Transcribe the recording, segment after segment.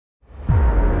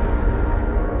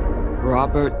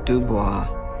Robert Dubois.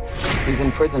 He's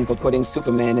in prison for putting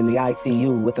Superman in the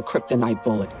ICU with a kryptonite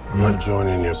bullet. I'm not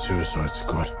joining your suicide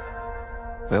squad.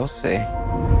 We'll see.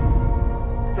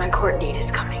 My court date is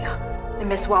coming up. And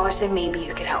Miss Waller said maybe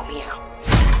you could help me out.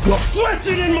 You're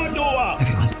flexing in my door!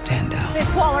 Everyone stand down.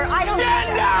 Miss Waller, I don't...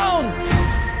 Stand down!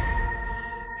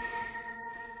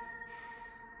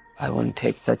 I wouldn't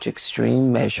take such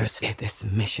extreme measures if this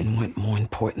mission weren't more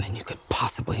important than you could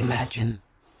possibly imagine.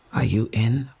 Are you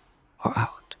in or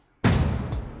out?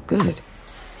 Good.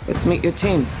 Let's meet your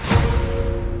team.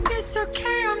 It's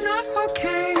okay, I'm not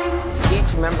okay.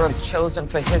 Each member is chosen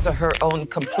for his or her own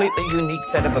completely unique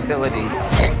set of abilities.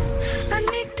 I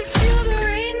need to feel the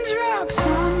raindrops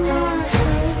on my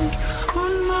head,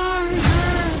 on my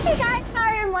head. Hey guys,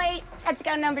 sorry I'm late. Had to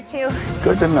go number 2.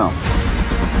 Good to know.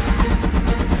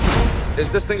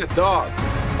 Is this thing a dog?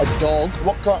 A dog?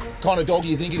 What kind of dog do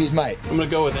you think it is, mate? I'm gonna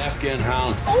go with Afghan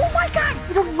hound. Oh my god,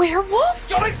 is it a werewolf?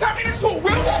 Yo, they sent me next to a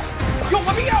werewolf! Yo,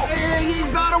 let me out! Hey,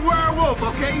 he's not a werewolf,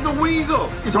 okay? He's a weasel.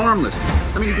 He's harmless.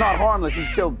 I mean, he's not harmless. He's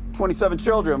killed 27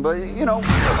 children, but, you know.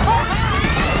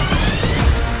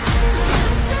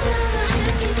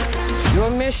 Your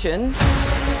mission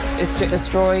is to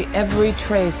destroy every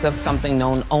trace of something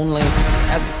known only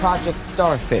as Project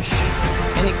Starfish.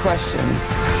 Any questions?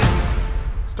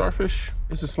 Starfish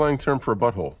is a slang term for a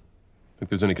butthole. Think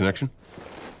there's any connection?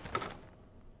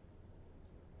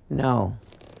 No.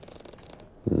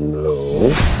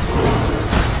 No.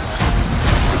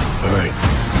 All right.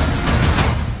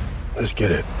 Let's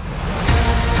get it.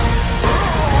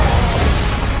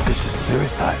 This is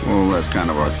suicide. Well, that's kind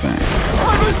of our thing.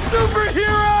 I'm a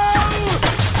superhero!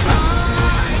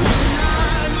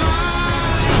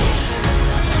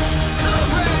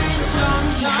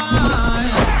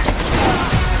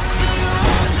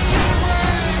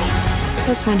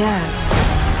 That's my dad.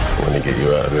 I want to get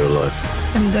you out of here alive.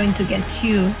 I'm going to get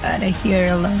you out of here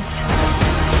alive.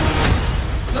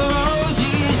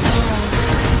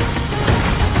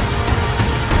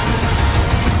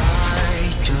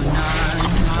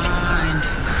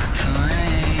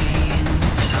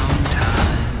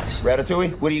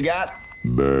 Ratatouille, what do you got?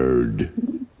 Bird.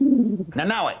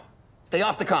 Now it. Stay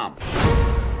off the comm.